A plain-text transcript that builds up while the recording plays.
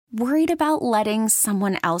Worried about letting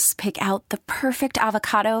someone else pick out the perfect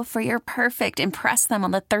avocado for your perfect impress them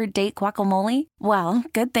on the third date guacamole? Well,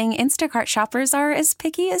 good thing Instacart shoppers are as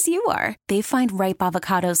picky as you are. They find ripe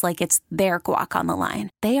avocados like it's their guac on the line.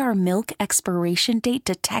 They are milk expiration date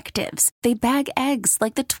detectives. They bag eggs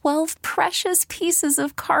like the 12 precious pieces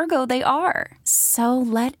of cargo they are. So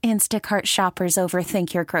let Instacart shoppers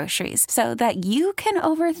overthink your groceries so that you can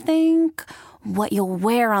overthink what you'll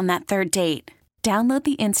wear on that third date. Download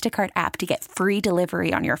the Instacart app to get free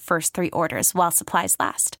delivery on your first 3 orders while supplies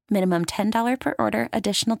last. Minimum $10 per order.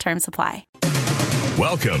 Additional terms apply.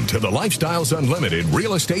 Welcome to the Lifestyles Unlimited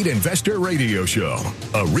Real Estate Investor Radio Show,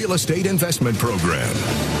 a real estate investment program.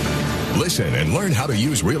 Listen and learn how to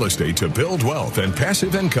use real estate to build wealth and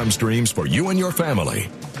passive income streams for you and your family.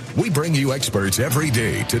 We bring you experts every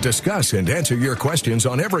day to discuss and answer your questions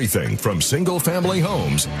on everything from single-family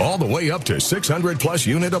homes all the way up to 600-plus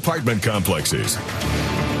unit apartment complexes.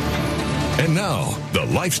 And now, the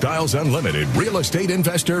Lifestyles Unlimited Real Estate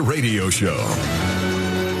Investor Radio Show.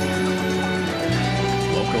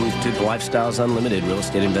 Welcome to the Lifestyles Unlimited Real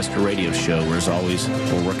Estate Investor Radio Show, where, as always,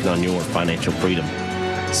 we're working on your financial freedom.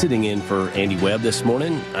 Sitting in for Andy Webb this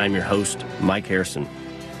morning, I'm your host, Mike Harrison.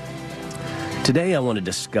 Today, I want to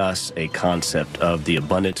discuss a concept of the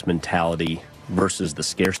abundance mentality versus the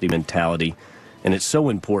scarcity mentality. And it's so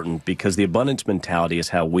important because the abundance mentality is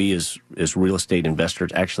how we as real estate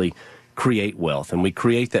investors actually create wealth. And we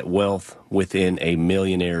create that wealth within a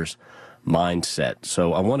millionaire's mindset.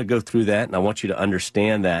 So I want to go through that, and I want you to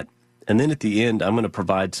understand that. And then at the end, I'm going to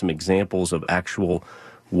provide some examples of actual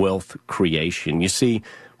wealth creation. You see,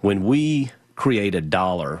 when we create a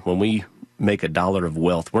dollar, when we make a dollar of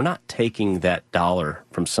wealth, we're not taking that dollar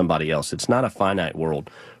from somebody else. It's not a finite world.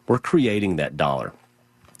 We're creating that dollar.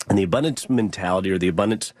 And the abundance mentality, or the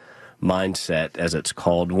abundance mindset, as it's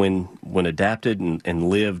called, when adapted and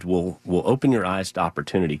lived, will open your eyes to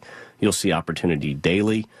opportunity. You'll see opportunity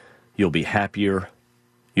daily. You'll be happier.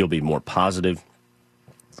 You'll be more positive.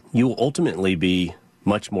 You will ultimately be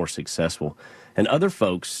much more successful. And other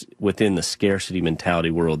folks within the scarcity mentality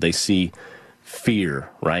world, they see fear,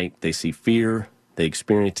 right? They see fear, they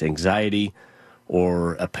experience anxiety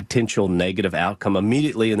or a potential negative outcome.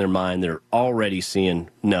 Immediately in their mind, they're already seeing,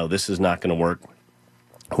 no, this is not going to work.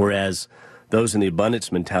 Whereas those in the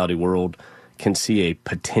abundance mentality world can see a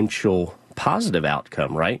potential positive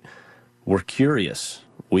outcome, right? We're curious.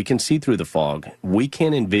 We can see through the fog. We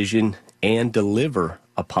can envision and deliver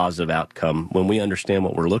a positive outcome when we understand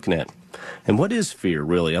what we're looking at. And what is fear,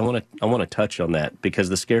 really? I want to touch on that, because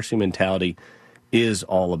the scarcity mentality is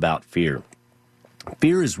all about fear.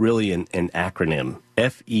 Fear is really an acronym,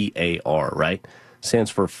 FEAR, right?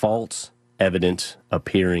 Stands for false evidence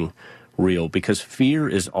appearing real, because fear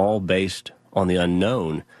is all based on the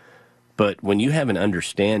unknown. But when you have an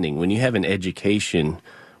understanding, when you have an education,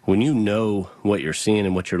 when you know what you're seeing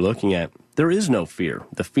and what you're looking at, there is no fear.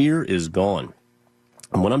 The fear is gone.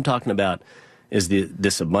 And what I'm talking about is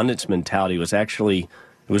this abundance mentality was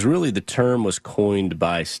really, the term was coined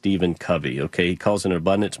by Stephen Covey, okay? He calls it an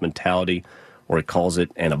abundance mentality, or he calls it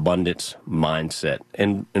an abundance mindset.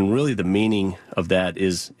 And really the meaning of that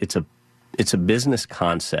is it's a business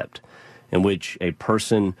concept in which a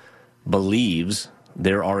person believes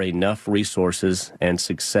there are enough resources and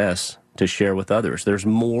success to share with others. There's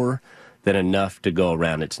more than enough to go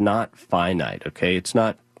around. It's not finite, okay? It's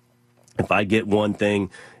not, if I get one thing,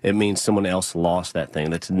 it means someone else lost that thing.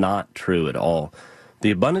 That's not true at all.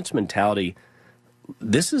 The abundance mentality,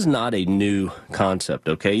 this is not a new concept,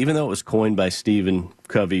 okay? Even though it was coined by Stephen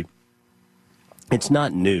Covey, it's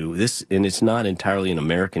not new. And it's not entirely an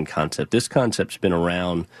American concept. This concept's been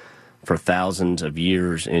around for thousands of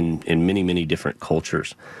years in many, many different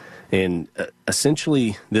cultures. And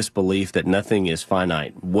essentially this belief that nothing is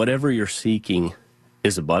finite. Whatever you're seeking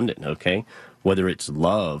is abundant, okay? Whether it's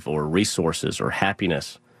love or resources or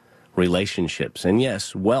happiness, relationships, and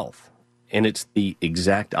yes, wealth. And it's the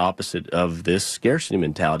exact opposite of this scarcity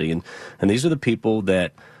mentality. And these are the people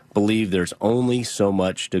that believe there's only so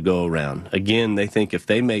much to go around. Again, they think if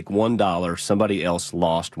they make $1, somebody else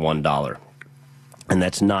lost $1. And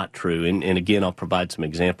that's not true. And again, I'll provide some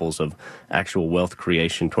examples of actual wealth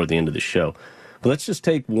creation toward the end of the show. But let's just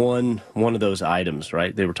take one of those items,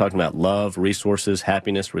 right? They were talking about love, resources,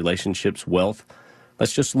 happiness, relationships, wealth.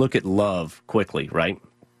 Let's just look at love quickly, right?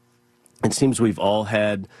 It seems we've all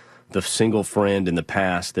had the single friend in the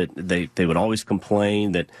past that they would always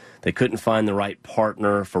complain that they couldn't find the right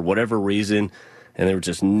partner for whatever reason, and they were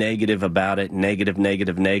just negative about it, negative,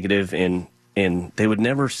 and they would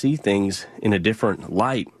never see things in a different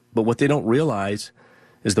light. But what they don't realize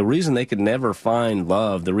is the reason they could never find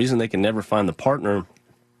love, the reason they can never find the partner,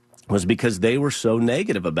 was because they were so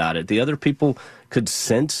negative about it. The other people could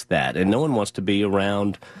sense that, and no one wants to be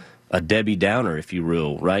around a Debbie Downer, if you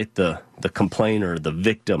will, right? The complainer, the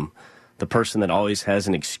victim, the person that always has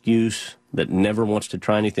an excuse, that never wants to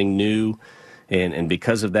try anything new, and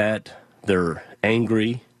because of that, they're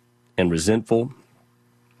angry and resentful,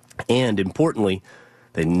 and importantly,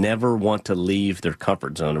 they never want to leave their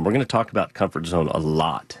comfort zone. And we're going to talk about comfort zone a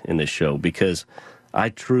lot in this show, because I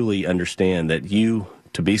truly understand that you,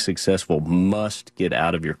 to be successful, must get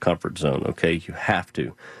out of your comfort zone, okay? You have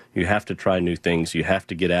to. You have to try new things. You have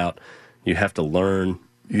to get out. You have to learn.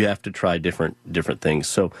 You have to try different things.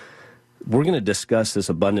 So we're going to discuss this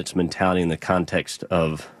abundance mentality in the context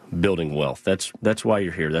of building wealth. That's why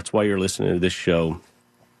you're here. That's why you're listening to this show.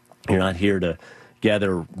 You're not here to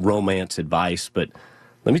gather romance advice, but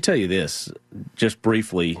let me tell you this, just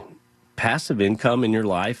briefly, passive income in your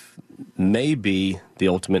life may be the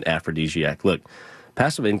ultimate aphrodisiac. Look,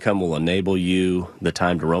 passive income will enable you the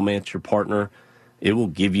time to romance your partner. It will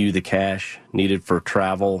give you the cash needed for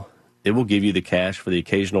travel. It will give you the cash for the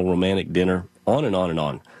occasional romantic dinner, on and on and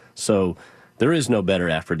on. So there is no better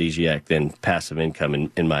aphrodisiac than passive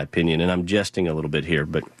income, in my opinion. And I'm jesting a little bit here,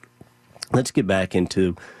 but let's get back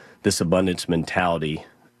into this abundance mentality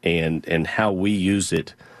and how we use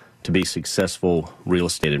it to be successful real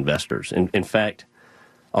estate investors. In fact,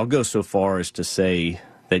 I'll go so far as to say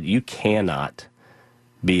that you cannot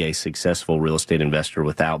be a successful real estate investor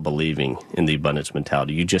without believing in the abundance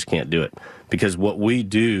mentality. You just can't do it, because what we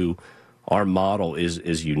do, our model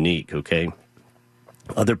is unique, okay?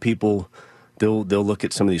 Other people, they'll look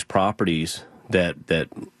at some of these properties that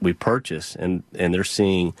we purchase, and they're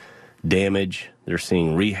seeing damage, they're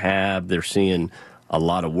seeing rehab, they're seeing a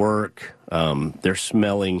lot of work, they're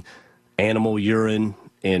smelling animal urine,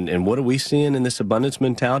 and what are we seeing in this abundance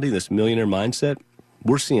mentality, this millionaire mindset?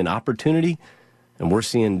 We're seeing opportunity, and we're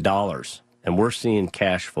seeing dollars, and we're seeing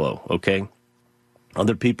cash flow, okay?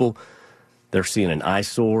 Other people, they're seeing an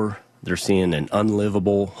eyesore, they're seeing an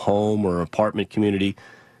unlivable home or apartment community,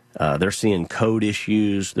 they're seeing code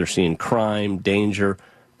issues, they're seeing crime, danger,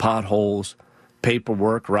 potholes,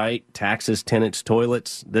 paperwork, right? Taxes, tenants,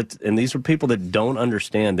 toilets. And these are people that don't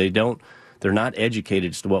understand. They're not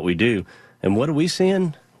educated as to what we do. And what are we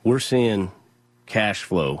seeing? We're seeing cash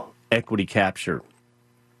flow, equity capture.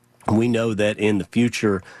 We know that in the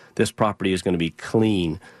future, this property is going to be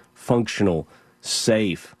clean, functional,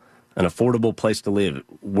 safe, an affordable place to live.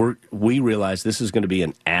 We realize this is going to be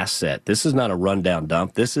an asset. This is not a rundown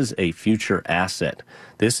dump. This is a future asset.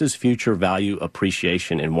 This is future value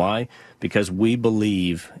appreciation. And why? Because we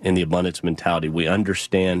believe in the abundance mentality. We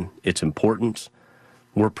understand its importance.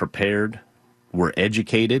 We're prepared. We're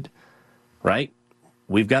educated, right?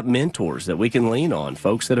 We've got mentors that we can lean on,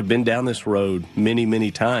 folks that have been down this road many,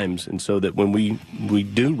 many times. And so that when we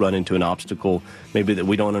do run into an obstacle, maybe that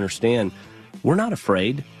we don't understand, we're not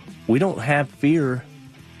afraid. We don't have fear.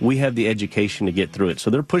 We have the education to get through it. So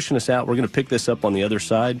they're pushing us out. We're going to pick this up on the other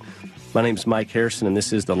side. My name's Mike Harrison, and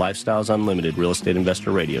this is the Lifestyles Unlimited Real Estate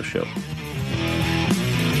Investor Radio Show.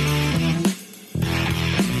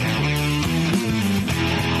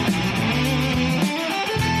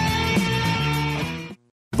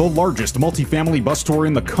 The largest multifamily bus tour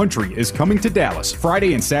in the country is coming to Dallas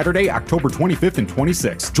Friday and Saturday, October 25th and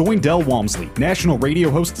 26th. Join Del Walmsley, national radio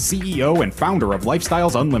host, CEO, and founder of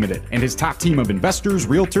Lifestyles Unlimited, and his top team of investors,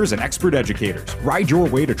 realtors, and expert educators. Ride your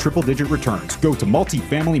way to triple-digit returns. Go to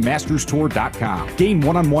multifamilymasterstour.com. Gain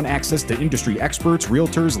one-on-one access to industry experts,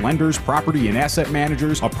 realtors, lenders, property and asset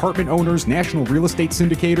managers, apartment owners, national real estate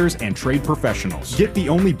syndicators, and trade professionals. Get the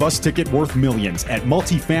only bus ticket worth millions at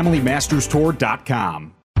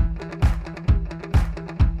multifamilymasterstour.com.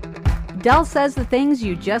 Del says the things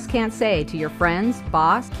you just can't say to your friends,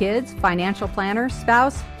 boss, kids, financial planner,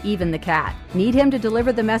 spouse, even the cat. Need him to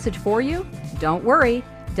deliver the message for you? Don't worry.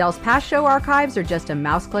 Del's past show archives are just a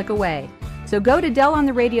mouse click away. So go to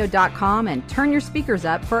DelOnTheRadio.com and turn your speakers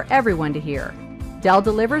up for everyone to hear. Del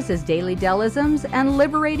delivers his daily Delisms and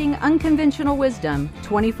liberating unconventional wisdom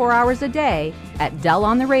 24 hours a day at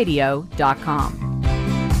DelOnTheRadio.com.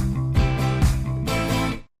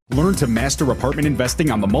 Learn to master apartment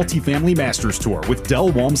investing on the Multifamily Masters Tour with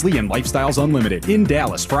Del Walmsley and Lifestyles Unlimited in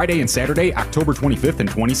Dallas, Friday and Saturday, October 25th and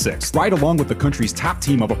 26th. Ride along with the country's top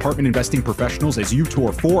team of apartment investing professionals as you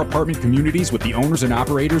tour 4 apartment communities with the owners and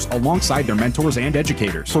operators alongside their mentors and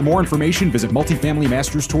educators. For more information, visit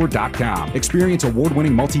multifamilymasterstour.com. Experience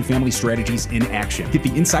award-winning multifamily strategies in action. Get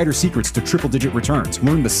the insider secrets to triple-digit returns.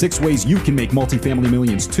 Learn the 6 ways you can make multifamily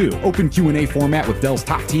millions too. Open Q&A format with Del's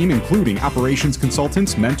top team, including operations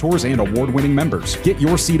consultants, mentors, mentors, and award-winning members. Get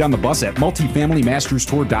your seat on the bus at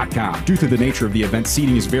multifamilymasterstour.com. Due to the nature of the event,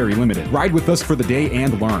 seating is very limited. Ride with us for the day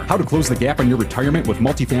and learn how to close the gap on your retirement with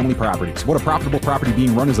multifamily properties, what a profitable property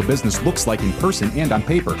being run as a business looks like in person and on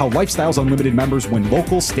paper, how Lifestyles Unlimited members win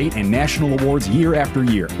local, state, and national awards year after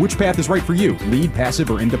year, which path is right for you, lead, passive,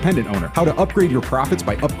 or independent owner, how to upgrade your profits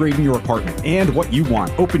by upgrading your apartment, and what you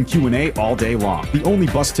want. Open Q&A all day long. The only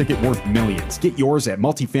bus ticket worth millions. Get yours at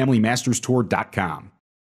multifamilymasterstour.com.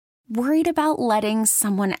 Worried about letting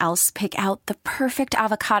someone else pick out the perfect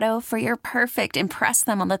avocado for your perfect impress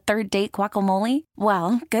them on the third date guacamole?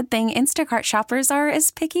 Well, good thing Instacart shoppers are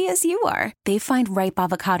as picky as you are. They find ripe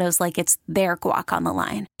avocados like it's their guac on the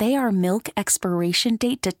line. They are milk expiration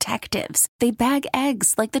date detectives. They bag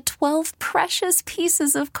eggs like the 12 precious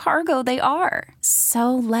pieces of cargo they are.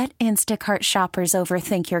 So let Instacart shoppers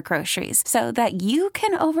overthink your groceries so that you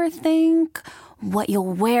can overthink what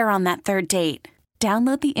you'll wear on that third date.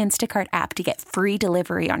 Download the Instacart app to get free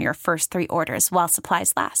delivery on your first 3 orders while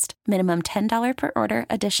supplies last. Minimum $10 per order.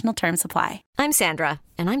 Additional terms apply. I'm Sandra,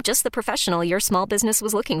 and I'm just the professional your small business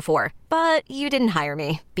was looking for. But you didn't hire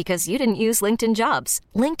me because you didn't use LinkedIn Jobs.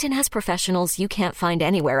 LinkedIn has professionals you can't find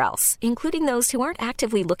anywhere else, including those who aren't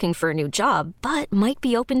actively looking for a new job, but might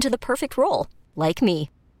be open to the perfect role, like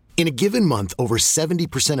me. In a given month, over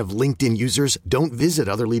 70% of LinkedIn users don't visit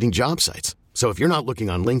other leading job sites. So if you're not looking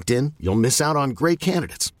on LinkedIn, you'll miss out on great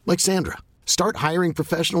candidates like Sandra. Start hiring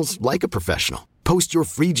professionals like a professional. Post your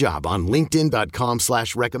free job on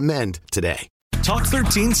linkedin.com/recommend today. Talk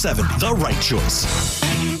 13.7, the right choice.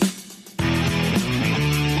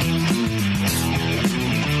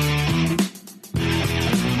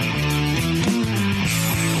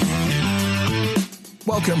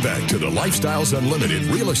 Welcome back to the Lifestyles Unlimited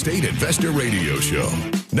Real Estate Investor Radio Show.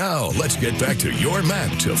 Now, let's get back to your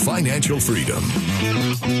map to financial freedom.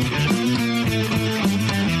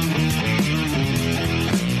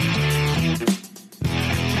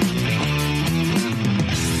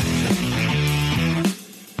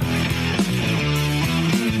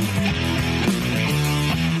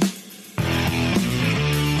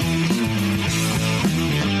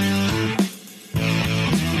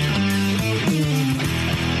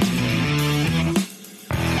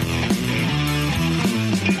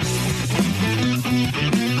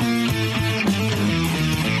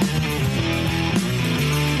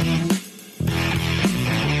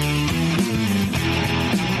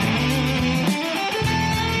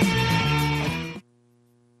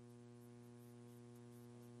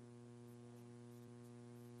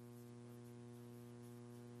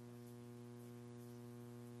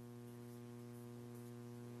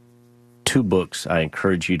 Two books I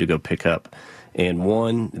encourage you to go pick up. And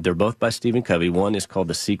one, they're both by Stephen Covey. One is called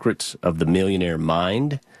The Secrets of the Millionaire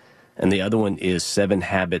Mind, and the other one is 7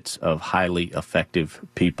 Habits of Highly Effective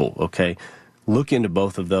People, okay? Look into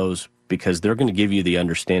both of those because they're going to give you the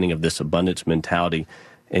understanding of this abundance mentality,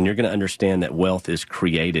 and you're going to understand that wealth is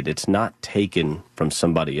created. It's not taken from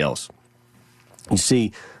somebody else. You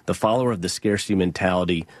see, the follower of the scarcity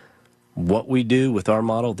mentality, what we do with our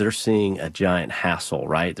model, they're seeing a giant hassle,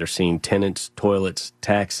 right? They're seeing tenants, toilets,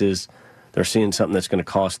 taxes. They're seeing something that's going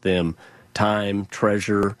to cost them time,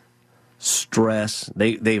 treasure, stress.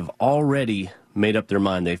 They've already made up their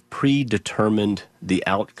mind. They've predetermined the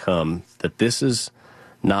outcome that this is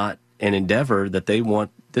not an endeavor that they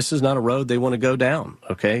want. This is not a road they want to go down,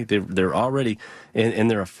 okay? They're already,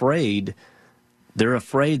 and they're afraid. They're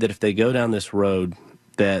afraid that if they go down this road,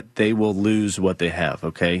 that they will lose what they have,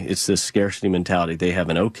 okay? It's this scarcity mentality. They have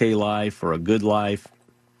an okay life or a good life,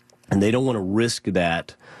 and they don't want to risk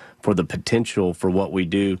that for the potential for what we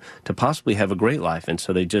do to possibly have a great life. And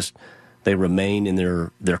so they remain in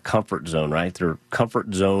their comfort zone, right? Their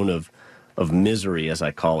comfort zone of misery, as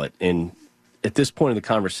I call it. And at this point in the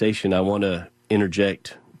conversation, I want to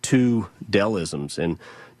interject 2 Dellisms. And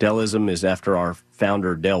Dellism is after our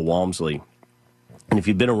founder, Del Walmsley. And if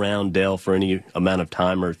you've been around Del for any amount of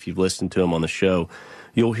time, or if you've listened to him on the show,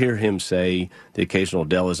 you'll hear him say the occasional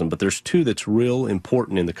Dellism. But there's 2 that's real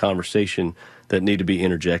important in the conversation that need to be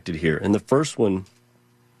interjected here. And the first one,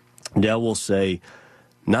 Del will say,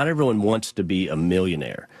 not everyone wants to be a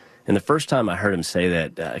millionaire. And the first time I heard him say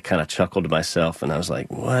that, I kind of chuckled to myself, and I was like,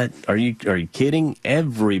 what? Are you kidding?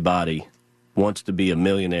 Everybody wants to be a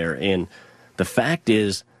millionaire. And the fact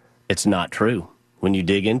is, it's not true. When you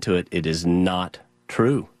dig into it, it is not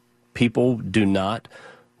true. People do not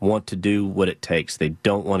want to do what it takes. They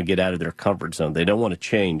don't want to get out of their comfort zone. They don't want to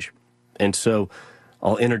change. And so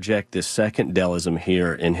I'll interject this second Dellism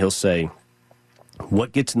here, and he'll say,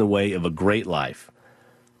 what gets in the way of a great life?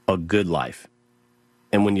 A good life.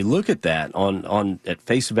 And when you look at that at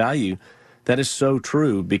face value, that is so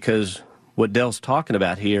true, because what Dell's talking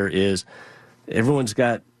about here is everyone's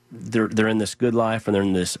got, they're in this good life and they're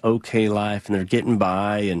in this okay life and they're getting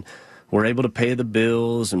by, and we're able to pay the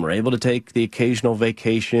bills and we're able to take the occasional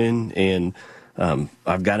vacation, and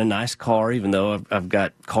I've got a nice car, even though I've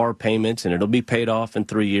got car payments and it'll be paid off in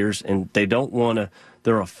 3 years. And they don't want to,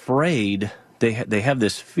 they're afraid, they have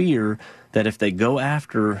this fear that if they go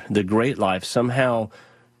after the great life, somehow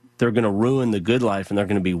they're going to ruin the good life and they're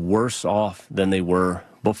going to be worse off than they were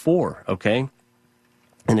before, okay?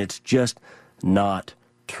 And it's just not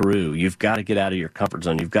true. You've got to get out of your comfort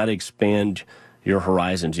zone. You've got to expand your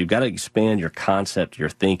horizons. You've got to expand your concept, your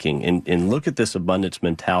thinking, and look at this abundance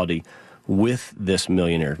mentality with this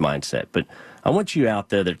millionaire mindset. But I want you out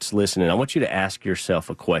there that's listening, I want you to ask yourself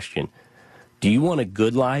a question. Do you want a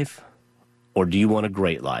good life or do you want a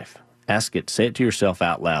great life? Ask it. Say it to yourself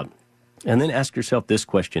out loud. And then ask yourself this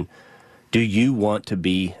question. Do you want to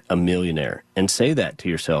be a millionaire? And say that to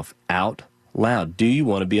yourself out loud. Do you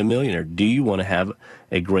want to be a millionaire? Do you want to have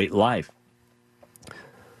a great life?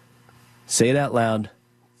 Say it out loud.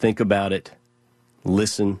 Think about it.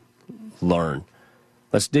 Listen. Learn.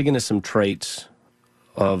 Let's dig into some traits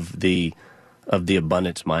of the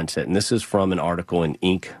abundance mindset. And this is from an article in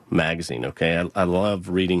Inc. magazine, okay? I love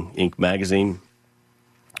reading Inc. magazine.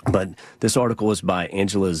 But this article is by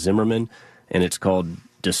Angela Zimmerman, and it's called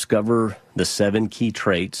Discover the 7 Key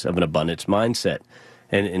Traits of an Abundance Mindset.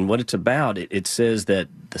 And what it's about, it says that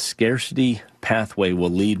the scarcity pathway will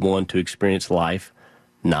lead one to experience life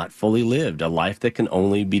not fully lived, a life that can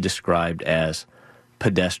only be described as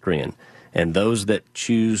pedestrian. And those that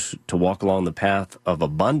choose to walk along the path of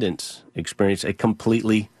abundance experience a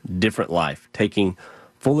completely different life, taking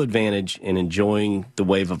full advantage and enjoying the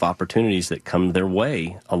wave of opportunities that come their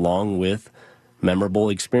way, along with memorable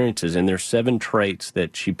experiences. And there's 7 traits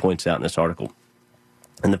that she points out in this article.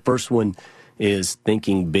 And the first one is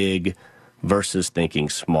thinking big versus thinking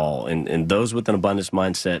small. And those with an abundance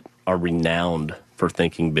mindset are renowned for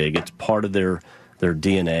thinking big. It's part of their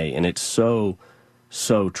DNA, and it's so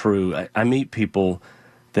true. I meet people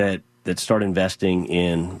that start investing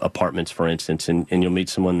in apartments, for instance, and you'll meet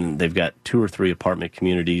someone, they've got 2 or 3 apartment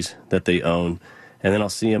communities that they own, and then I'll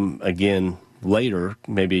see them again later,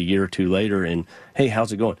 maybe a year or 2 later, and, hey,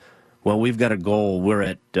 how's it going? Well, we've got a goal. We're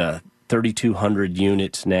at 3,200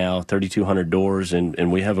 units now, 3,200 doors,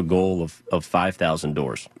 and we have a goal of 5,000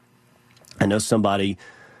 doors. I know somebody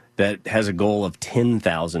that has a goal of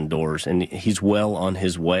 10,000 doors, and he's well on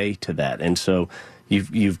his way to that. And so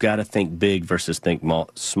you've got to think big versus think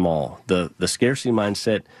small. The scarcity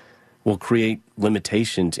mindset will create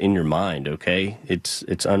limitations in your mind, okay?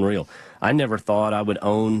 It's unreal. I never thought I would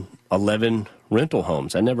own 11 rental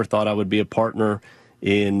homes. I never thought I would be a partner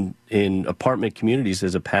in apartment communities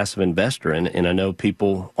as a passive investor. And I know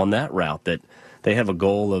people on that route that they have a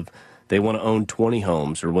goal of they want to own 20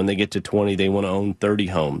 homes, or when they get to 20, they want to own 30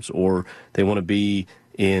 homes, or they want to be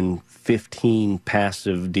in 15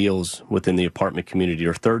 passive deals within the apartment community,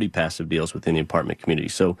 or 30 passive deals within the apartment community.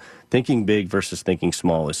 So thinking big versus thinking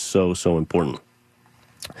small is so important.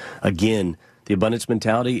 Again, the abundance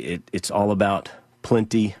mentality, it's all about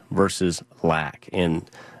plenty versus lack. And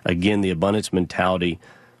again, the abundance mentality,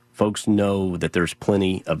 folks know that there's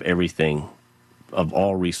plenty of everything, of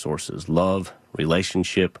all resources, love,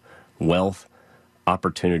 relationship, wealth,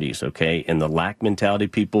 opportunities, okay? And the lack mentality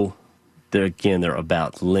people, they're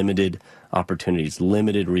about limited opportunities,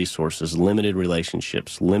 limited resources, limited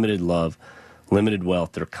relationships, limited love, limited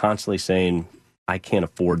wealth. They're constantly saying, I can't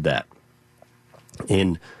afford that.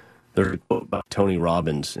 And there's a quote by Tony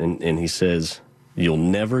Robbins, and he says, you'll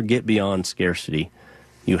never get beyond scarcity.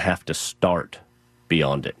 You have to start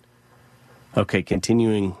beyond it. Okay,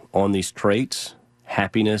 continuing on these traits,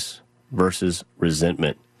 happiness versus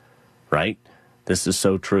resentment, right? This is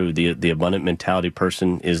so true. The abundant mentality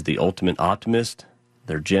person is the ultimate optimist.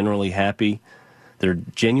 They're generally happy. They're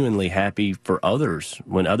genuinely happy for others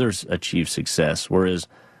when others achieve success, whereas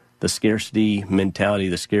the scarcity mentality,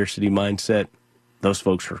 the scarcity mindset, those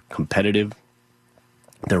folks are competitive.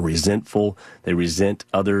 They're resentful. They resent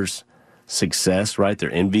others' success, right?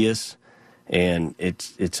 They're envious. And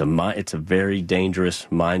it's a very dangerous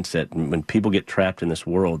mindset. When people get trapped in this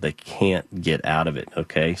world, they can't get out of it,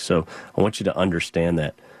 okay? So I want you to understand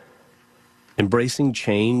that. Embracing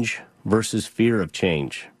change versus fear of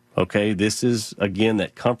change, okay? This is, again,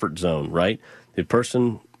 that comfort zone, right? The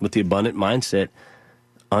person with the abundant mindset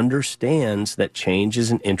understands that change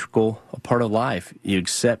is an integral part of life. You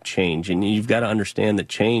accept change, and you've got to understand that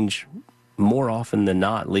change, more often than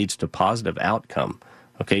not, leads to positive outcome.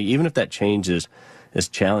 Okay, even if that change is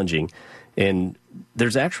challenging, And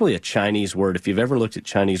there's actually a Chinese word. If you've ever looked at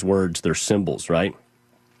Chinese words, they're symbols, right?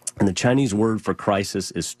 And the Chinese word for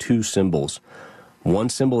crisis is two symbols. One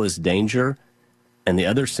symbol is danger, and the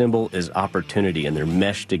other symbol is opportunity, and they're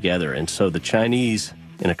meshed together. And so the Chinese,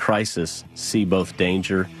 in a crisis, see both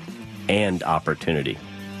danger and opportunity.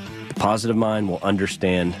 The positive mind will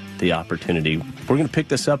understand the opportunity. We're going to pick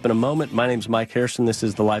this up in a moment. My name's Mike Harrison. This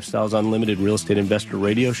is the Lifestyles Unlimited Real Estate Investor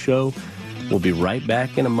Radio Show. We'll be right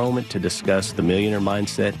back in a moment to discuss the millionaire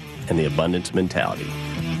mindset and the abundance mentality.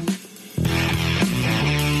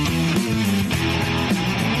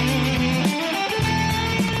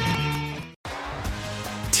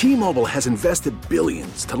 T-Mobile has invested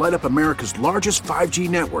billions to light up America's largest 5G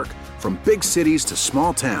network, from big cities to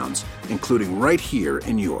small towns, including right here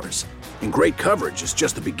in yours. And great coverage is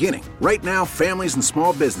just the beginning. Right now, families and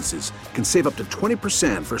small businesses can save up to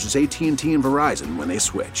 20% versus AT&T and Verizon when they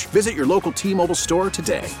switch. Visit your local T-Mobile store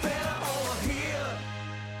today.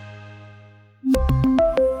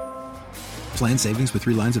 Plan savings with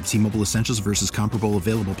 3 lines of T-Mobile Essentials versus comparable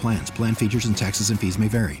available plans. Plan features and taxes and fees may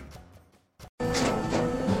vary.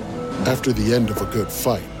 After the end of a good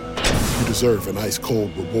fight, you deserve an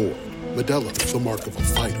ice-cold reward. Modelo is the mark of a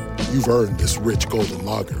fighter. You've earned this rich golden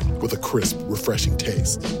lager with a crisp, refreshing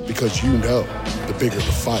taste. Because you know, the bigger the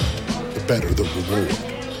fight, the better the reward.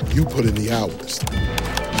 You put in the hours,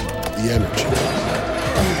 the energy,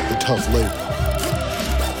 the tough labor.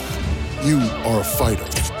 You are a fighter,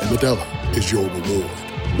 and Modelo is your reward.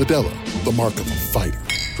 Modelo, the mark of a fighter.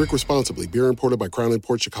 Drink responsibly. Beer imported by Crown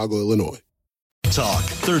Imports, Chicago, Illinois. Talk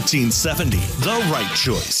 1370, the right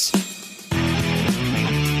choice.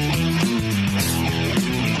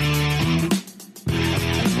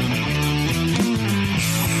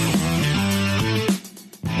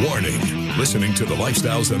 Warning, listening to the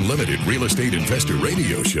Lifestyles Unlimited Real Estate Investor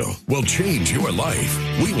Radio Show will change your life.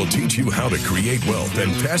 We will teach you how to create wealth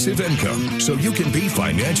and passive income so you can be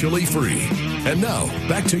financially free. And now,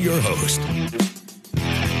 back to your host.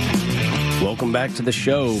 Welcome back to the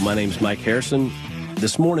show. My name's Mike Harrison.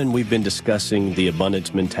 This morning we've been discussing the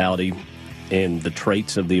abundance mentality and the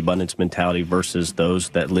traits of the abundance mentality versus those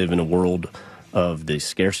that live in a world of the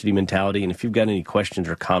scarcity mentality. And if you've got any questions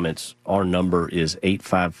or comments, our number is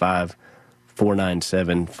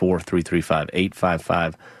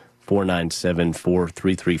 855-497-4335,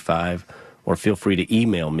 855-497-4335, or feel free to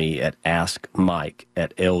email me at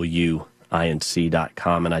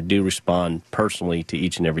askmike@luinc.com, and I do respond personally to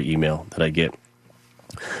each and every email that I get.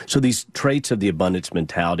 So these traits of the abundance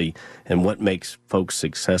mentality and what makes folks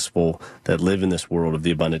successful that live in this world of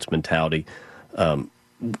the abundance mentality,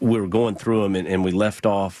 we were going through them, and we left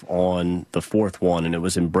off on the fourth one, and it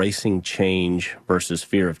was embracing change versus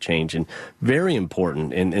fear of change. And very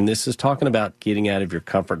important, and this is talking about getting out of your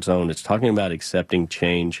comfort zone. It's talking about accepting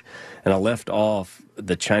change. And I left off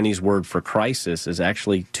the Chinese word for crisis is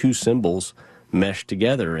actually two symbols meshed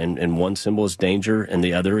together, and one symbol is danger and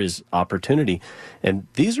the other is opportunity. And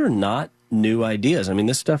these are not new ideas. I mean,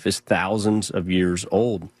 this stuff is thousands of years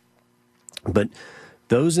old. But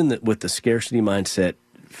those with the scarcity mindset,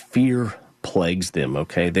 fear plagues them,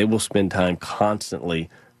 okay? They will spend time constantly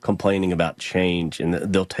complaining about change, and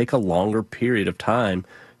they'll take a longer period of time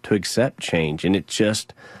to accept change, and it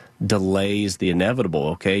just delays the inevitable,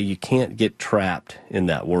 okay? You can't get trapped in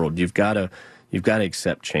that world. You've got to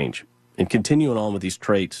accept change. And continuing on with these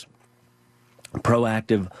traits,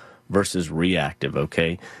 proactive versus reactive,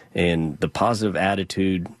 okay? And the positive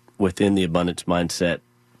attitude within the abundance mindset,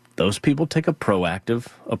 those people take a proactive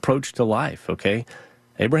approach to life, okay?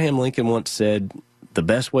 Abraham Lincoln once said, the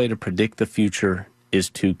best way to predict the future is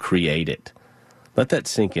to create it. Let that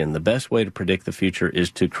sink in. The best way to predict the future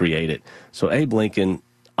is to create it. So Abe Lincoln,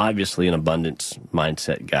 obviously an abundance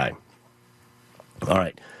mindset guy. All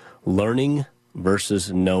right, learning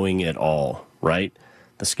versus knowing it all, right?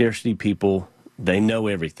 The scarcity people, they know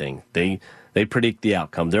everything. They predict the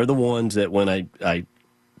outcome. They're the ones that when I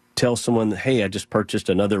tell someone, hey, I just purchased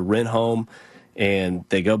another rent home, and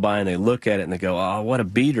they go by and they look at it and they go, oh, what a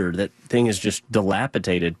beater. That thing is just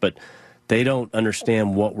dilapidated. But they don't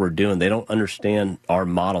understand what we're doing. They don't understand our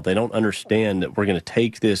model. They don't understand that we're going to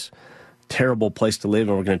take this terrible place to live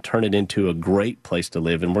and we're going to turn it into a great place to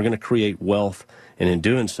live, and we're going to create wealth. And in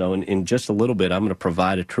doing so, in just a little bit, I'm going to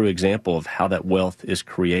provide a true example of how that wealth is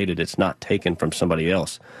created. It's not taken from somebody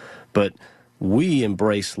else. But we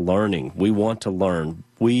embrace learning. We want to learn.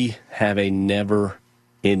 We have a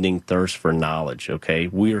never-ending thirst for knowledge, okay?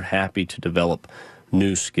 We're happy to develop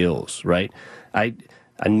new skills, right? I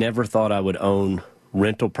never thought I would own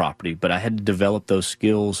rental property, but I had to develop those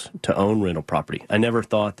skills to own rental property. I never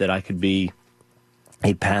thought that I could be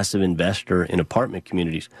a passive investor in apartment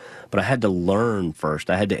communities. But I had to learn first.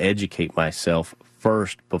 I had to educate myself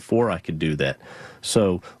first before I could do that.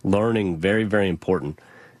 So learning, very, very important.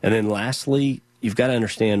 And then lastly, you've got to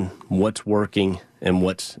understand what's working and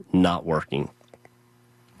what's not working.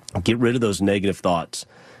 Get rid of those negative thoughts.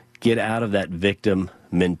 Get out of that victim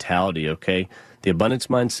mentality, okay? The abundance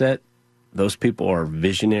mindset, those people are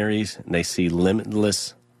visionaries, and they see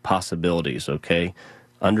limitless possibilities, okay?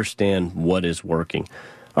 Understand what is working.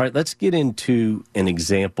 All right, let's get into an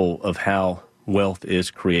example of how wealth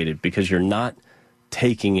is created, because you're not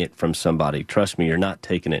taking it from somebody. Trust me, you're not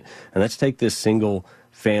taking it. And let's take this single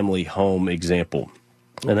family home example.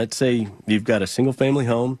 And let's say you've got a single family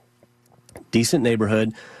home, decent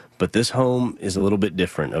neighborhood, but this home is a little bit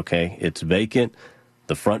different, okay? It's vacant.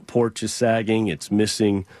 The front porch is sagging. It's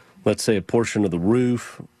missing, let's say, a portion of the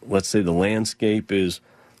roof. Let's say the landscape is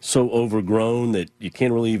so overgrown that you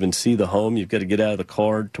can't really even see the home. You've got to get out of the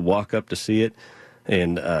car to walk up to see it.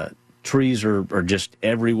 And trees are just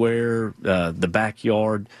everywhere. The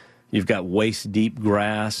backyard, you've got waist-deep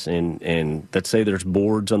grass, and let's say there's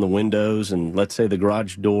boards on the windows, and let's say the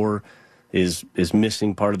garage door is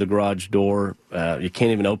missing part of the garage door. You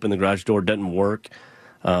can't even open the garage door. It doesn't work.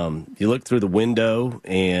 You look through the window,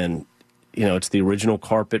 and, you know, it's the original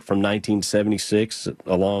carpet from 1976,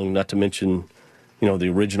 along, not to mention, you know, the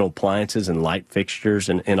original appliances and light fixtures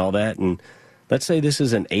and all that. And let's say this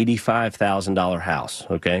is an $85,000 house,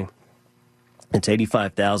 okay? It's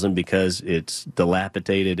 $85,000 because it's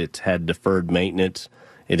dilapidated, it's had deferred maintenance,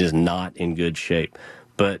 it is not in good shape.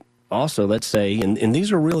 But also, let's say, and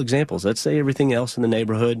these are real examples, let's say everything else in the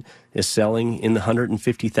neighborhood is selling in the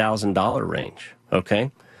 $150,000 range, okay?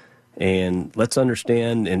 And let's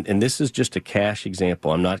understand, and this is just a cash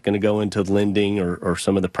example. I'm not going to go into lending or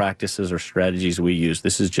some of the practices or strategies we use.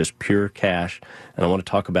 This is just pure cash, and I want to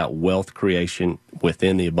talk about wealth creation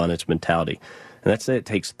within the abundance mentality. And let's say it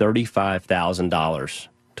takes $35,000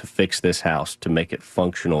 to fix this house, to make it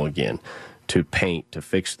functional again, to paint, to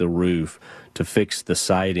fix the roof, to fix the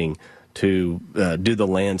siding, to do the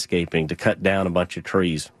landscaping, to cut down a bunch of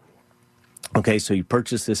trees. Okay, so you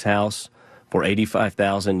purchase this house for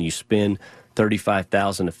 $85,000, you spend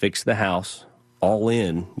 $35,000 to fix the house. All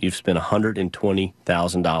in, you've spent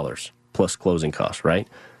 $120,000 plus closing costs, right?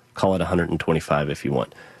 Call it $125,000 if you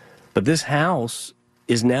want. But this house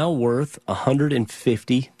is now worth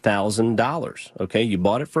 $150,000. Okay, you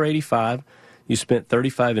bought it for $85,000, you spent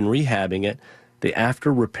 $35,000 in rehabbing it. The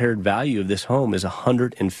after repaired value of this home is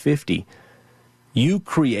 $150,000. You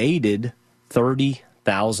created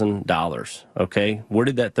 $30,000. Okay, where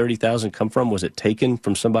did that $30,000 come from? Was it taken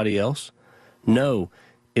from somebody else? No,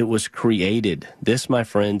 it was created. This, my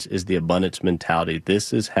friends, is the abundance mentality.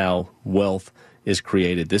 This is how wealth is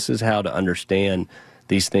created. This is how to understand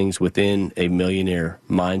these things within a millionaire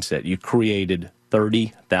mindset. You created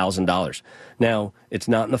 $30,000. Now, it's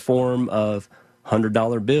not in the form of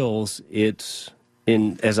 $100 bills. It's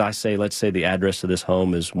in, as I say, let's say the address of this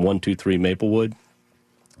home is 123 Maplewood.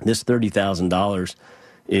 This $30,000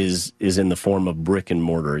 is in the form of brick and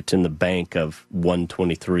mortar. It's in the bank of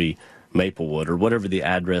 123 Maplewood, or whatever the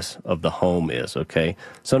address of the home is, okay?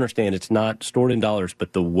 So understand, it's not stored in dollars,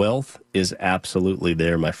 but the wealth is absolutely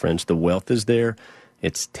there, my friends. The wealth is there.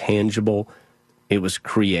 It's tangible. It was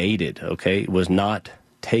created, okay? It was not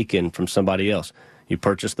taken from somebody else. You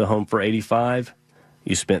purchased the home for $85,000.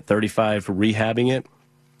 You spent $35,000 for rehabbing it.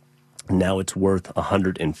 Now it's worth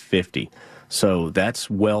 $150,000. So that's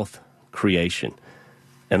wealth creation.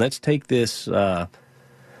 And let's take this abundance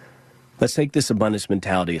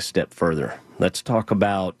mentality a step further. Let's talk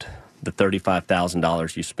about the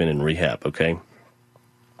 $35,000 you spent in rehab, okay?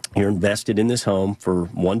 You're invested in this home for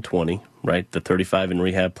 $120,000, right? The $35,000 in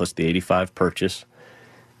rehab plus the $85,000 purchase.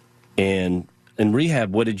 And in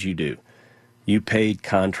rehab, what did you do? You paid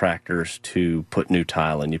contractors to put new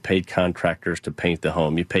tile in. You paid contractors to paint the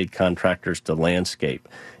home. You paid contractors to landscape.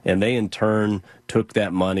 And they, in turn, took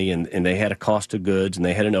that money, and they had a cost of goods, and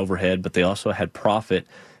they had an overhead, but they also had profit.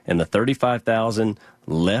 And the $35,000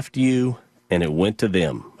 left you, and it went to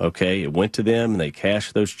them, okay? It went to them, and they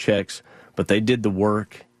cashed those checks, but they did the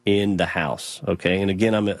work in the house, okay? And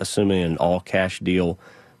again, I'm assuming an all-cash deal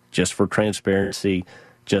just for transparency,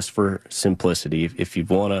 just for simplicity. If you've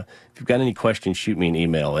got any questions, shoot me an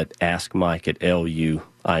email at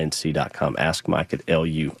askmike@luinc.com,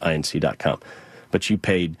 askmike@luinc.com. But you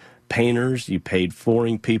paid painters, you paid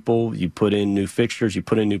flooring people, you put in new fixtures, you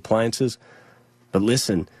put in new appliances. But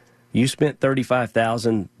listen, you spent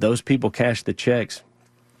 $35,000, those people cashed the checks.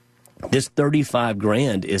 This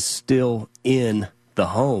 $35,000 is still in the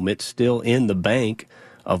home. It's still in the bank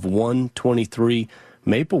of 123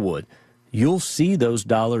 Maplewood. you'll see those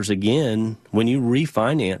dollars again when you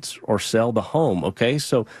refinance or sell the home, okay?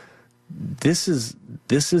 So this is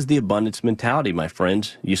the abundance mentality, my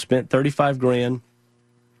friends. You spent $35,000.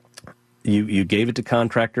 You gave it to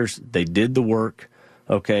contractors. They did the work,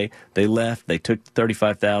 okay? They left. They took the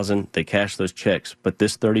 $35,000. They cashed those checks. But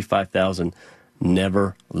this $35,000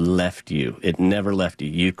 never left you. It never left you.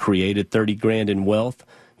 You created $30,000 in wealth.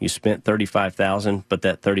 You spent $35,000, but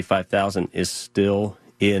that $35,000 is still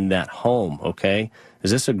in that home, okay?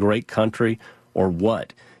 Is this a great country or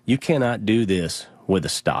what? You cannot do this with a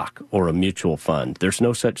stock or a mutual fund. There's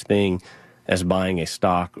no such thing as buying a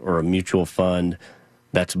stock or a mutual fund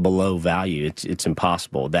that's below value. It's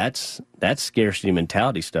impossible. That's scarcity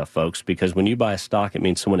mentality stuff, folks, because when you buy a stock, it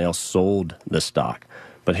means someone else sold the stock.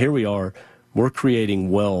 But here we are, we're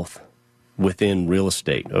creating wealth within real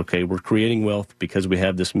estate, okay? We're creating wealth because we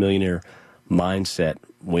have this millionaire mindset.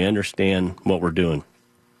 We understand what we're doing.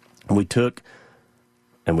 We took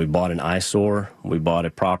and we bought an eyesore. We bought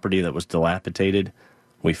a property that was dilapidated.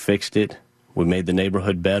 We fixed it. We made the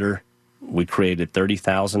neighborhood better. We created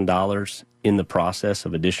 $30,000 in the process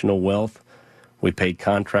of additional wealth. We paid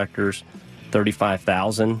contractors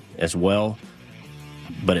 $35,000 as well,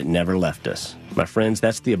 but it never left us. My friends,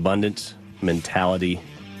 that's the abundance mentality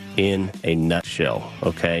in a nutshell,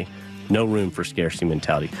 okay? No room for scarcity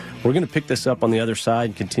mentality. We're going to pick this up on the other side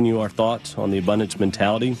and continue our thoughts on the abundance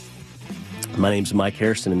mentality. My name's Mike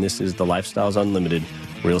Harrison, and this is the Lifestyles Unlimited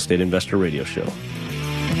Real Estate Investor Radio Show.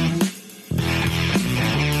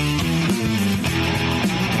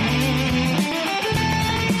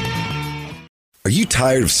 Are you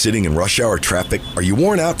tired of sitting in rush hour traffic? Are you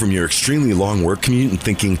worn out from your extremely long work commute and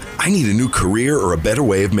thinking, I need a new career or a better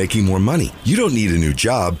way of making more money? You don't need a new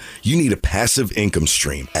job. You need a passive income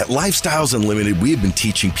stream. At Lifestyles Unlimited, we have been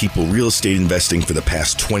teaching people real estate investing for the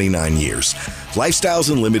past 29 years.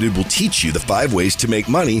 Lifestyles Unlimited will teach you the 5 ways to make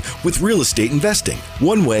money with real estate investing.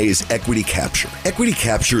 One way is equity capture. Equity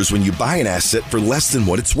capture is when you buy an asset for less than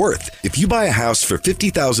what it's worth. If you buy a house for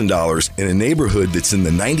 $50,000 in a neighborhood that's in the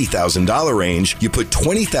 $90,000 range, you put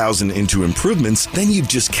 $20,000 into improvements, then you've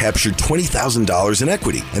just captured $20,000 in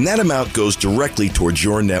equity, and that amount goes directly towards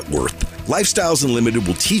your net worth. Lifestyles Unlimited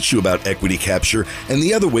will teach you about equity capture and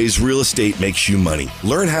the other ways real estate makes you money.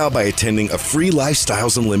 Learn how by attending a free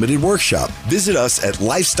Lifestyles Unlimited workshop. Visit us at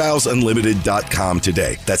lifestylesunlimited.com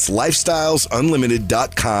today. That's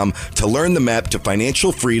lifestylesunlimited.com to learn the map to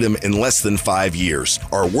financial freedom in less than 5 years.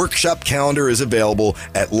 Our workshop calendar is available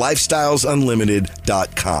at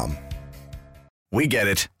lifestylesunlimited.com. We get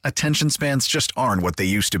it. Attention spans just aren't what they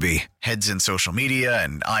used to be. Heads in social media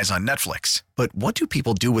and eyes on Netflix. But what do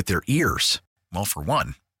people do with their ears? Well, for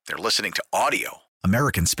one, they're listening to audio.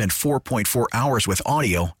 Americans spend 4.4 hours with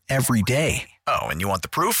audio every day. Oh, and you want the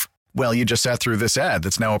proof? Well, you just sat through this ad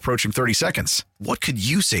that's now approaching 30 seconds. What could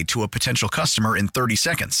you say to a potential customer in 30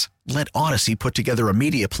 seconds? Let Odyssey put together a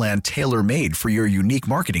media plan tailor-made for your unique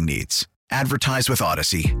marketing needs. Advertise with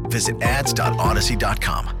Odyssey. Visit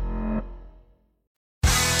ads.odyssey.com.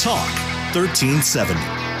 Talk 1370.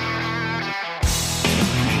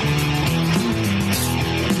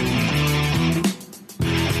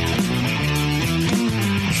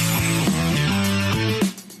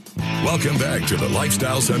 Welcome back to the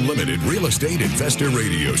Lifestyles Unlimited Real Estate Investor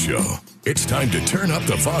Radio Show. It's time to turn up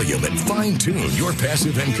the volume and fine-tune your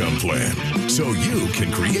passive income plan so you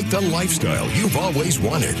can create the lifestyle you've always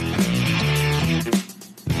wanted.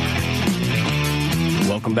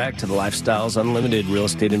 Welcome back to the Lifestyles Unlimited Real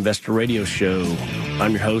Estate Investor Radio Show.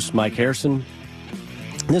 I'm your host, Mike Harrison.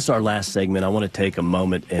 This is our last segment. I want to take a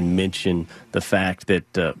moment and mention the fact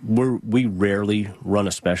that we rarely run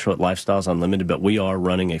a special at Lifestyles Unlimited, but we are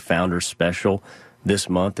running a Founders Special this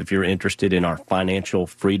month. If you're interested in our Financial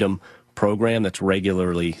Freedom program that's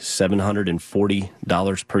regularly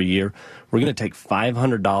 $740 per year, we're going to take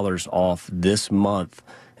 $500 off this month.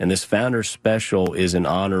 And this Founders Special is in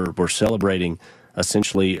honor. We're celebrating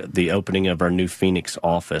essentially the opening of our new Phoenix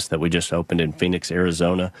office that we just opened in Phoenix,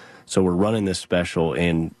 Arizona. So we're running this special,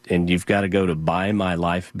 and you've got to go to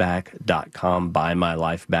buymylifeback.com,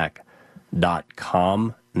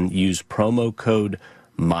 buymylifeback.com, and use promo code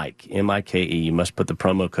Mike, M-I-K-E. You must put the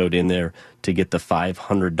promo code in there to get the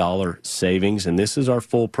 $500 savings. And this is our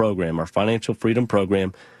full program, our Financial Freedom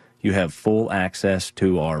program. You have full access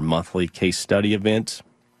to our monthly case study events.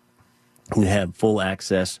 You have full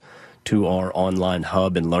access to our online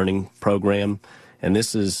hub and learning program. And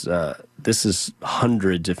this is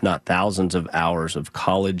hundreds, if not thousands of hours of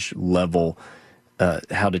college level,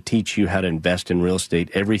 how to teach you how to invest in real estate,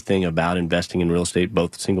 everything about investing in real estate,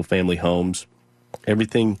 both single family homes,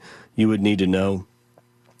 everything you would need to know.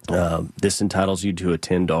 This entitles you to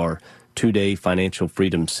attend our 2-day financial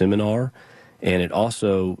freedom seminar, and it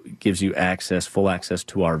also gives you full access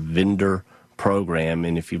to our vendor program.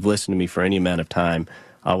 And if you've listened to me for any amount of time,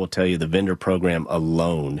 I will tell you the vendor program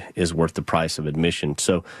alone is worth the price of admission.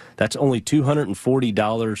 So that's only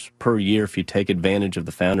 $240 per year if you take advantage of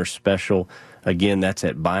the Founder Special. Again, that's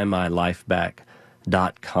at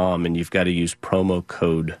buymylifeback.com, and you've got to use promo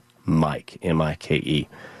code Mike, M-I-K-E.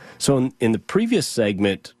 So in the previous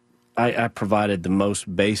segment, I provided the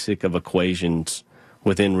most basic of equations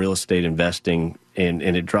within real estate investing, and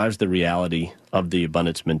it drives the reality of the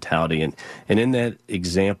abundance mentality. And in that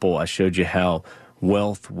example, I showed you how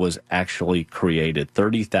wealth was actually created.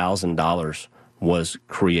 $30,000 was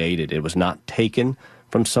created. It was not taken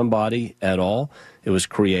from somebody at all. It was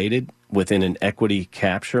created within an equity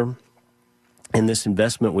capture. In this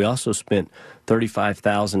investment, we also spent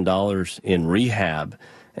 $35,000 in rehab.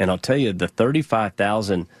 And I'll tell you, the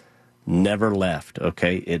 $35,000 never left,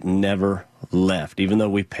 okay? It never left. Even though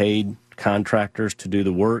we paid contractors to do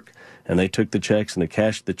the work and they took the checks and they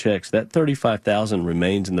cashed the checks, that $35,000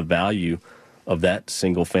 remains in the value of that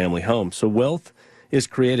single family home. So wealth is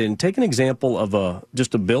created. And take an example of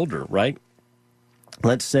just a builder, right?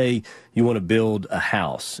 Let's say you want to build a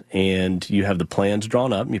house and you have the plans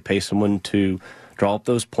drawn up and you pay someone to draw up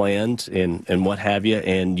those plans and what have you,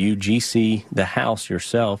 and you GC the house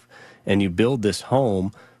yourself and you build this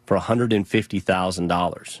home for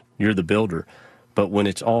 $150,000. You're the builder. But when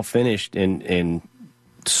it's all finished and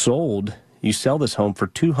sold, you sell this home for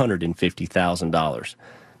 $250,000.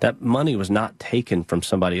 That money was not taken from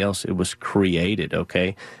somebody else. It was created,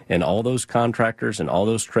 okay? And all those contractors and all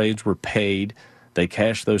those trades were paid. They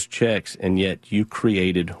cashed those checks, and yet you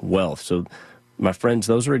created wealth. So, my friends,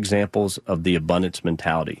 those are examples of the abundance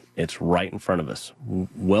mentality. It's right in front of us.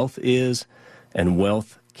 Wealth is, and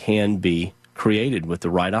wealth can be created with the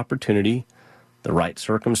right opportunity, the right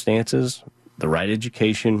circumstances, the right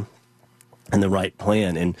education, and the right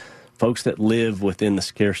plan. And folks that live within the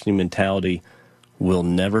scarcity mentality will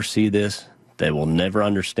never see this. They will never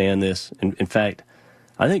understand this. In fact,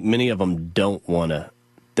 I think many of them don't want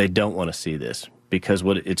to see this, because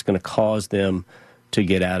what it's going to cause them to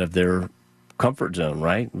get out of their comfort zone,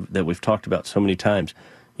 right? That we've talked about so many times.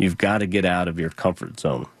 You've got to get out of your comfort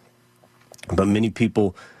zone. But many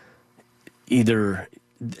people either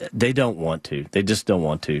they don't want to. They just don't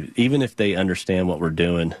want to. Even if they understand what we're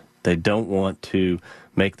doing, they don't want to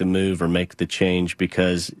make the move or make the change,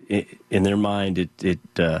 because in their mind,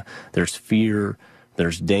 there's fear,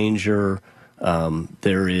 there's danger,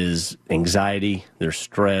 there is anxiety, there's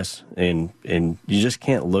stress, and you just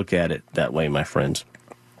can't look at it that way, my friends.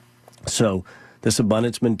 So this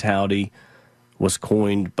abundance mentality was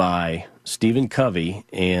coined by Stephen Covey,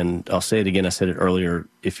 and I'll say it again, I said it earlier.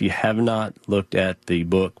 If you have not looked at the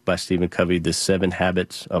book by Stephen Covey, The 7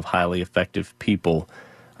 Habits of Highly Effective People,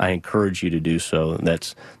 I encourage you to do so.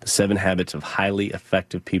 That's The 7 Habits of Highly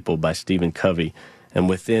Effective People by Stephen Covey. And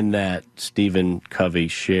within that, Stephen Covey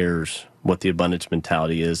shares what the abundance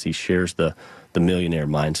mentality is. He shares the millionaire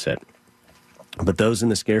mindset. But those in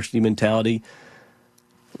the scarcity mentality,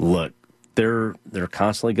 look, they're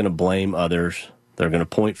constantly going to blame others. They're going to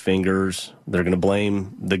point fingers. They're going to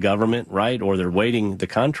blame the government, right? Or they're waiting. The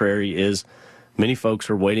contrary is many folks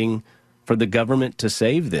are waiting for the government to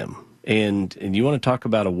save them. And you want to talk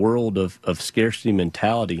about a world of scarcity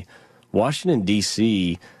mentality. Washington,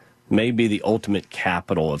 D.C. may be the ultimate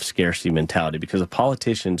capital of scarcity mentality, because the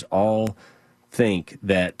politicians all think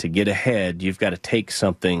that to get ahead, you've got to take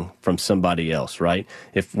something from somebody else, right?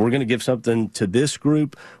 If we're going to give something to this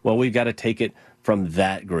group, well, we've got to take it from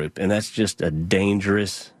that group. And that's just a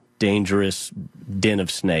dangerous den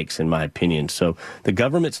of snakes, in my opinion. So the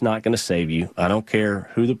government's not going to save you. I don't care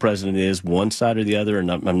who the president is, one side or the other, and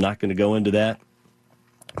I'm not going to go into that.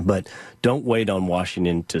 But don't wait on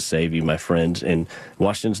Washington to save you, my friends. And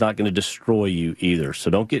Washington's not going to destroy you either. So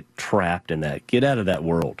don't get trapped in that. Get out of that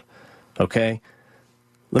world, okay?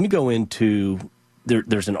 Let me go into,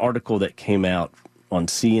 there's an article that came out on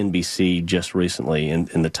CNBC just recently, and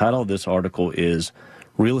the title of this article is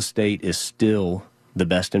 "Real Estate is Still the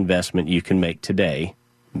Best Investment You Can Make Today.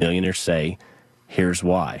 Millionaires Say, Here's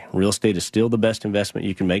Why." Real estate is still the best investment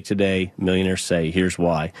you can make today. Millionaires say, here's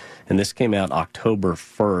why. And this came out October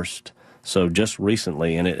 1st, so just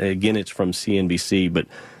recently. And again, it's from CNBC, but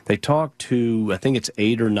they talked to, I think it's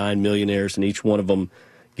 8 or 9 millionaires, and each one of them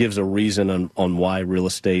gives a reason on why real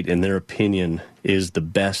estate, in their opinion, is the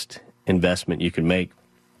best investment you can make.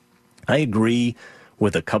 I agree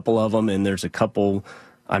with a couple of them, and there's a couple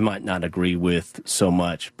I might not agree with so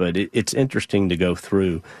much, but it's interesting to go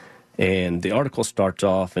through. And the article starts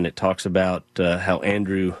off and it talks about how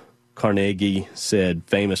Andrew Carnegie said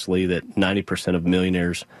famously that 90% of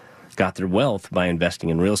millionaires got their wealth by investing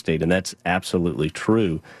in real estate, and that's absolutely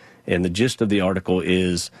true. And the gist of the article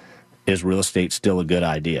is real estate still a good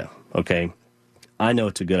idea? Okay, I know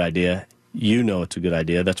it's a good idea. You know it's a good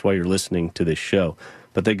idea. That's why you're listening to this show.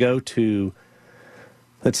 But they go to,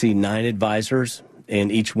 9 advisors,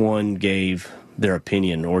 and each one gave their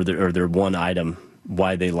opinion or their one item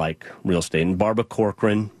why they like real estate. And Barbara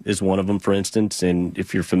Corcoran is one of them, for instance. And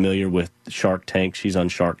if you're familiar with Shark Tank, she's on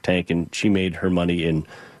Shark Tank, and she made her money in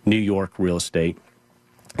New York real estate.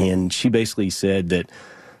 And she basically said that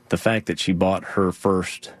the fact that she bought her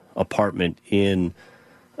first apartment in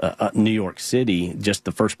New York City, just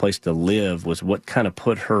the first place to live, was what kind of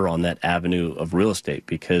put her on that avenue of real estate,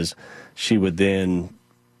 because she would then,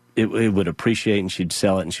 it would appreciate and she'd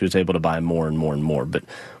sell it and she was able to buy more and more and more. But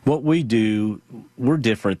what we do, we're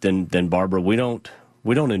different than Barbara. We don't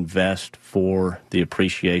invest for the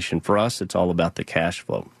appreciation. For us, it's all about the cash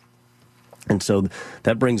flow. And so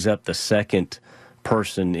that brings up the second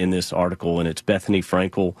person in this article, and it's Bethany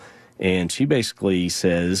Frankel. And she basically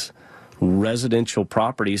says residential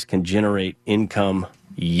properties can generate income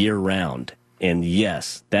year-round. And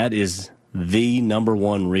yes, that is the number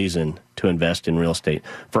one reason to invest in real estate.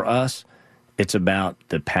 For us, it's about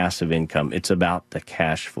the passive income. It's about the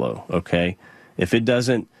cash flow, okay? If it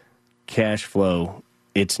doesn't cash flow,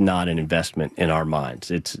 it's not an investment in our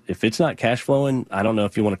minds. If it's not cash flowing, I don't know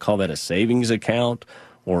if you want to call that a savings account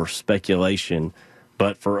or speculation,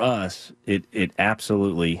 but for us, it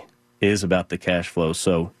absolutely is about the cash flow.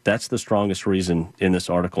 So that's the strongest reason in this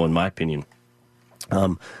article, in my opinion.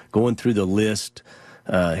 Going through the list,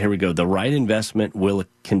 here we go. The right investment will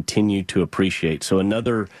continue to appreciate. So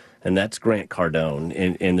another, and that's Grant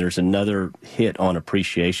Cardone, and there's another hit on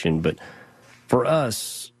appreciation. But for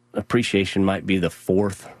us, appreciation might be the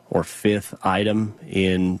fourth or fifth item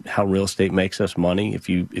in how real estate makes us money. If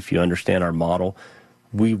you understand our model,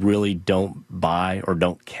 we really don't buy or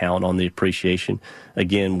don't count on the appreciation.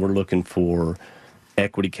 Again, we're looking for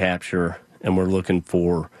equity capture, and we're looking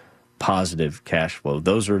for positive cash flow.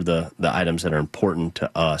 Those are the items that are important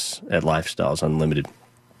to us at Lifestyles Unlimited.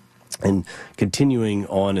 And continuing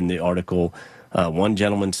on in the article, one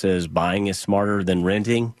gentleman says buying is smarter than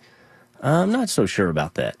renting. I'm not so sure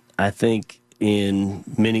about that. I think in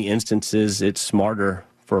many instances it's smarter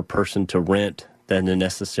for a person to rent than to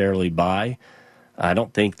necessarily buy. I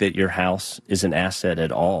don't think that your house is an asset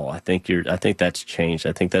at all. I think that's changed.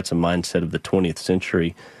 I think that's a mindset of the 20th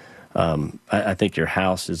century. I think your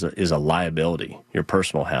house is a liability, your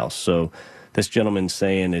personal house. So this gentleman's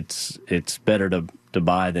saying it's better to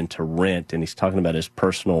buy than to rent, and he's talking about his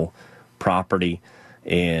personal property.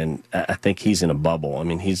 And I think he's in a bubble. I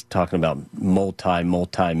mean, he's talking about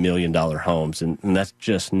multi-million-dollar homes, and that's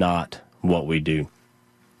just not what we do.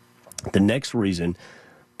 The next reason,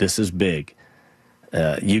 this is big,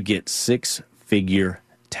 you get 6-figure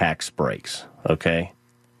tax breaks, okay?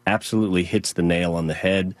 Absolutely hits the nail on the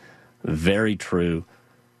head. Very true.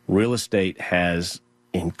 Real estate has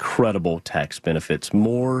incredible tax benefits,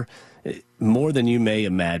 more than you may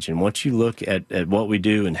imagine. Once you look at what we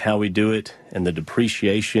do and how we do it and the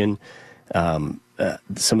depreciation, some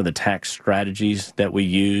of the tax strategies that we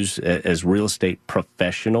use as real estate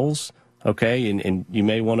professionals, okay? And you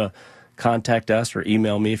may want to contact us or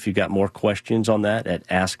email me if you've got more questions on that at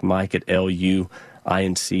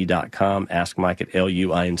askmike@luinc.com,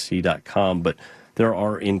 askmike@luinc.com. But there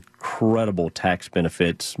are incredible tax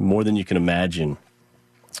benefits, more than you can imagine,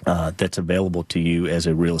 that's available to you as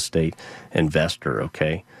a real estate investor,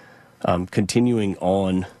 okay? Continuing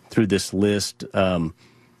on through this list,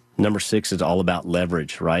 number 6 is all about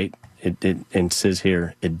leverage, right? It says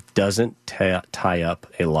here, it doesn't tie up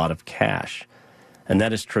a lot of cash. And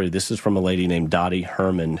that is true. This is from a lady named Dottie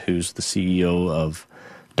Herman, who's the CEO of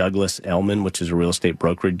Douglas Elliman, which is a real estate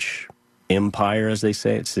brokerage empire, as they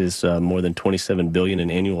say. It says more than $27 billion in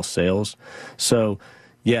annual sales. So,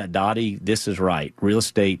 yeah, Dottie, this is right. Real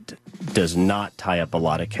estate does not tie up a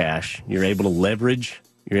lot of cash. You're able to leverage.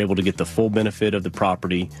 You're able to get the full benefit of the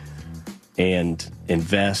property and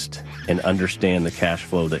invest and understand the cash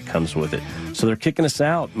flow that comes with it. So they're kicking us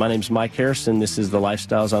out. My name's Mike Harrison. This is the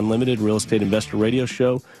Lifestyles Unlimited Real Estate Investor Radio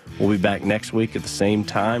Show. We'll be back next week at the same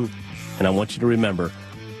time. And I want you to remember,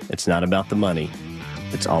 it's not about the money.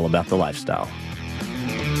 It's all about the lifestyle.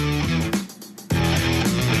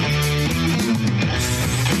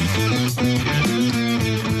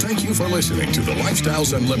 Thank you for listening to the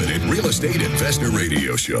Lifestyles Unlimited Real Estate Investor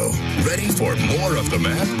Radio Show. Ready for more of the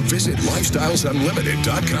map? Visit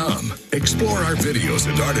lifestylesunlimited.com. Explore our videos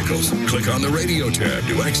and articles. Click on the radio tab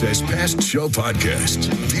to access past show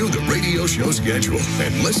podcasts. View the radio show schedule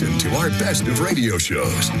and listen to our best of radio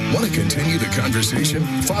shows. Want to continue the conversation?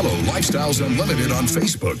 Follow Lifestyles Unlimited on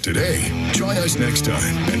Facebook today. Join us next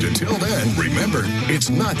time. And until then, remember, it's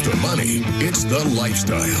not the money, it's the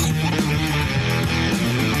lifestyle.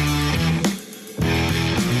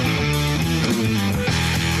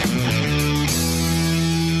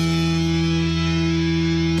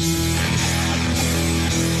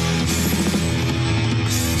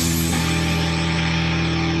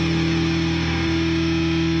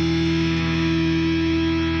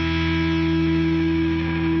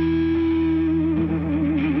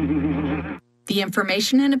 The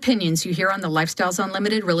information and opinions you hear on the Lifestyles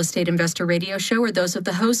Unlimited Real Estate Investor Radio Show are those of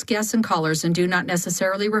the hosts, guests, and callers and do not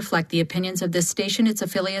necessarily reflect the opinions of this station, its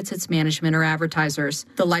affiliates, its management, or advertisers.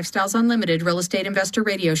 The Lifestyles Unlimited Real Estate Investor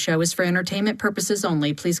Radio Show is for entertainment purposes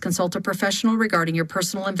only. Please consult a professional regarding your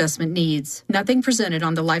personal investment needs. Nothing presented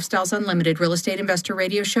on the Lifestyles Unlimited Real Estate Investor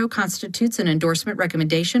Radio Show constitutes an endorsement,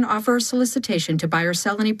 recommendation, offer, or solicitation to buy or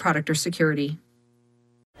sell any product or security.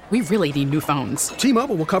 We really need new phones.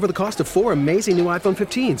 T-Mobile will cover the cost of 4 amazing new iPhone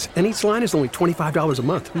 15s, and each line is only $25 a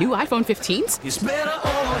month. New iPhone 15s? It's better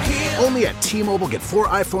over here. Only at T-Mobile, get 4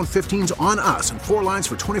 iPhone 15s on us and 4 lines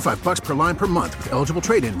for $25 per line per month with eligible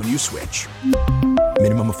trade-in when you switch.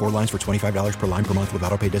 Minimum of 4 lines for $25 per line per month with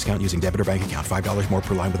autopay discount using debit or bank account. $5 more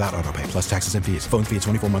per line without autopay, plus taxes and fees. Phone fee at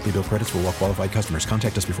 24 monthly bill credits for well-qualified customers.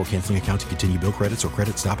 Contact us before canceling account to continue bill credits or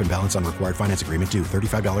credit stop and balance on required finance agreement due.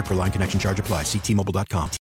 $35 per line connection charge applies. See T-Mobile.com.